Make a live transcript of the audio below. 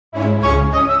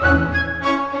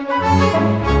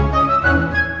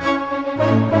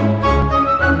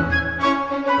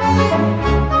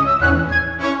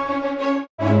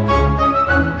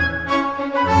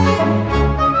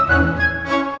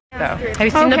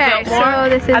Have you seen the Biltmore? So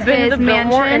this is I've been his to the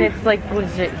Biltmore mansion. and it's like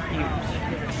legit huge.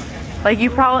 Like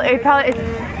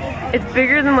it's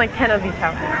bigger than like 10 of these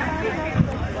houses.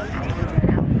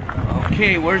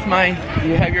 Okay, where's my,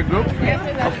 you have your group? Okay.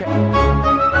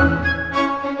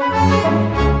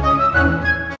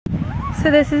 So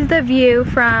this is the view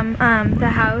from the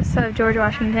house of George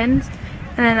Washington's,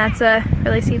 and then that's a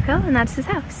really steep hill, and that's his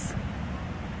house.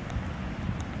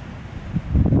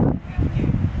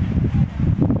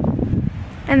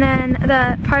 And then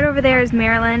the part over there is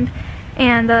Maryland,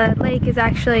 and the lake is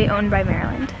actually owned by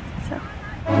Maryland. So.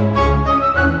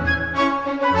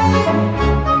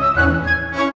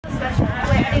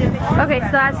 Okay,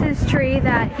 so that's his tree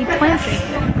that he planted.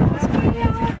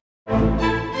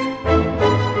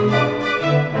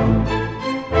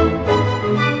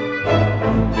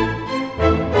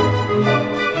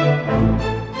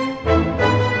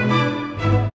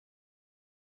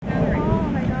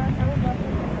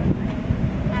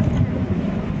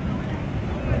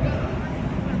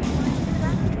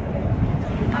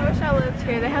 I lived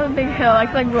here. They have a big hill. I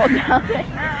could like roll down it.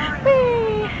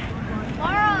 Whee!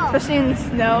 Especially in the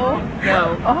snow.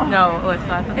 No, oh. No, it's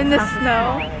not. In the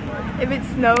snow. If it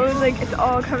snows, like it's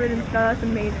all covered in snow. That's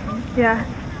amazing. Yeah.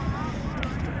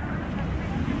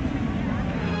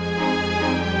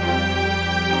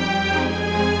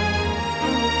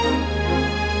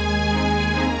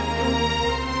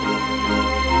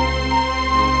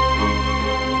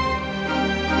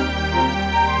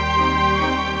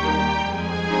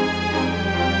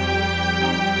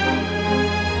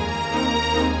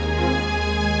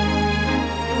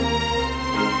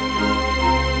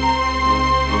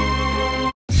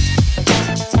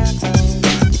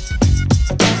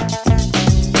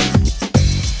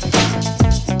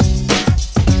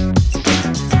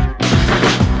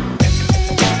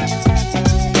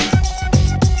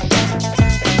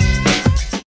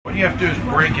 What you have to do is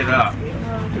break it up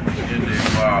into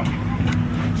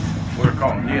what are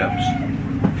called nibs,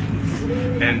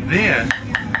 and then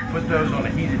put those on a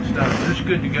heated stove. Is this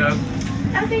good to go?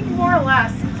 I think more or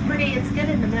less. It's good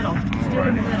in the middle. It's good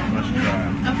in the middle. Let's try.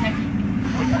 Okay.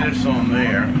 Put this on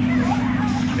there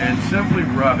and simply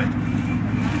rub it.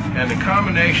 And the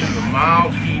combination of the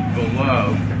mild heat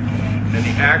below and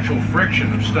the actual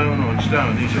friction of stone on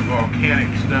stone, these are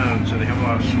volcanic stones, so they have a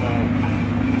lot of small,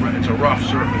 it's a rough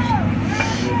surface,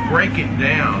 will break it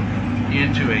down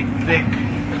into a thick,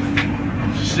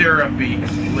 syrupy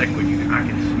liquid. I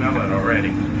can smell it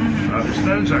already. The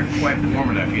stones aren't quite warm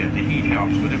enough yet. The heat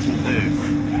helps, but it will do.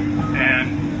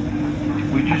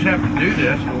 And we just have to do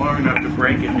this for long enough to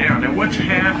break it down. Now what's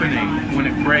happening when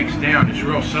it breaks down is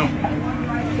real simple.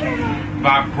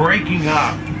 By breaking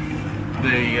up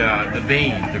the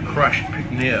bean, the crushed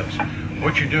nibs,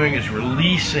 what you're doing is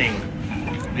releasing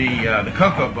the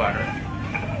cocoa butter.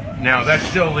 Now that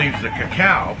still leaves the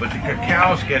cacao, but the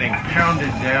cacao is getting pounded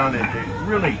down into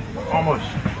really almost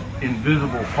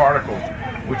invisible particles,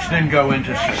 which then go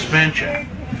into suspension.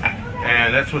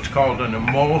 And that's what's called an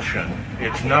emulsion.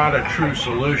 It's not a true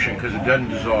solution because it doesn't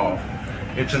dissolve.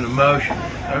 It's an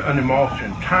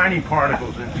emulsion, tiny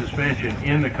particles in suspension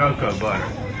in the cocoa butter.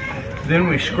 Then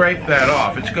we scrape that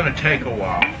off. It's going to take a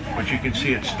while, but you can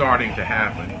see it's starting to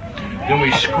happen. Then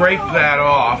we scrape that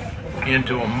off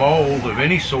into a mold of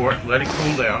any sort, let it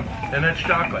cool down, and that's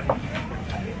chocolate.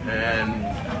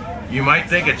 And you might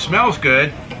think it smells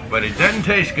good, but it doesn't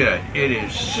taste good. It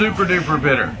is super duper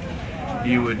bitter.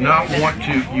 You would not want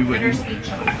to, you would,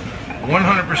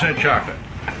 100% chocolate.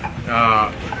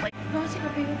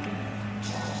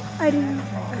 I do.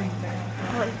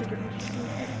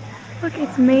 Look,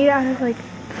 it's made out of like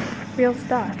real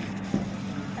stuff.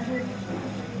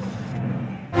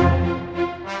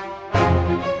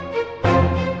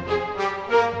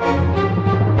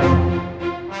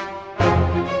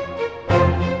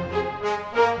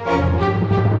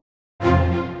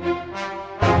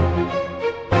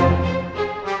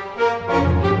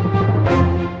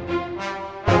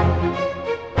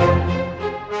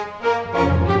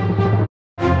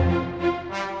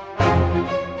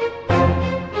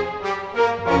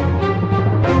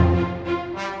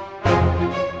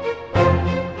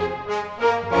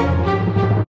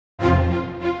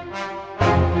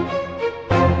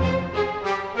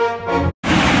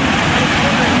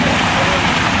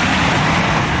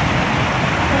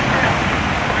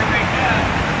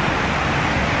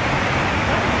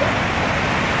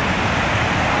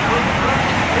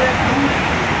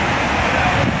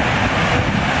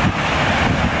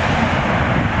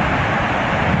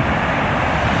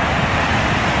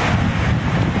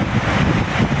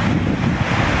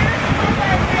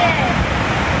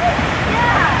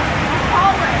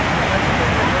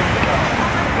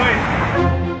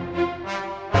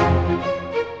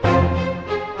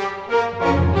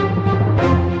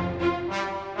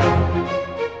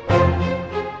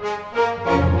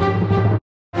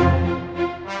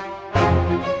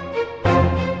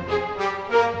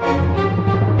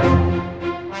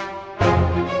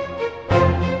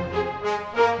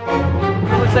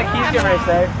 nice,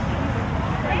 right?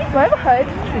 Do I have a hood?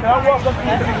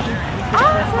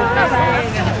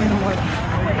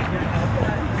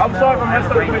 I'm sorry if I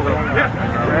messed up the picture.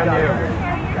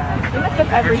 You messed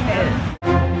up everything.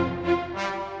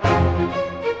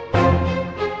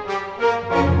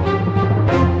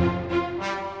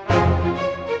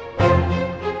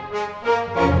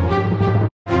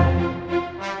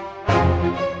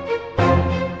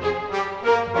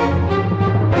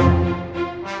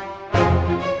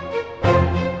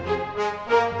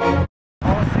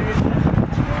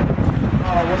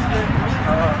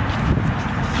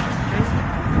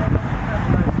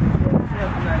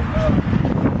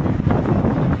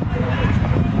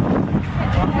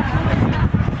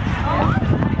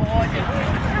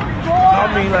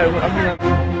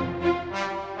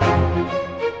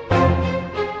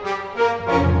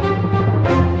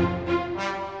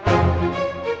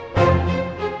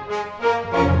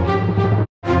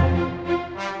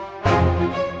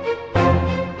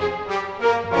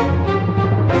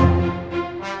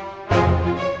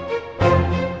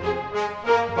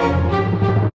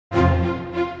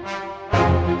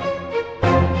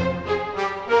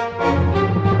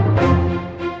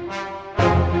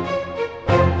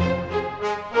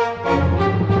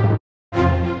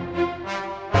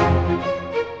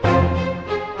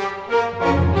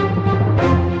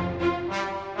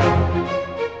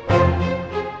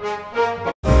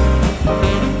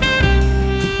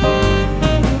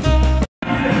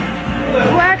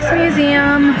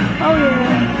 Museum. Oh yeah.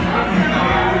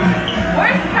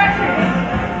 Where's Precious?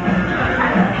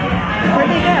 Where'd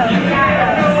they go?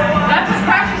 That's what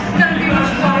Precious is gonna be when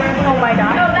she's older. Oh my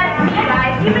god. No, that's me,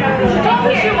 guys. She told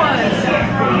me she was.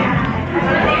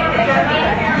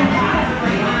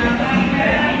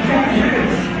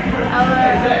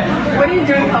 What are you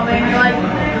doing, Pavlina? You're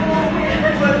like.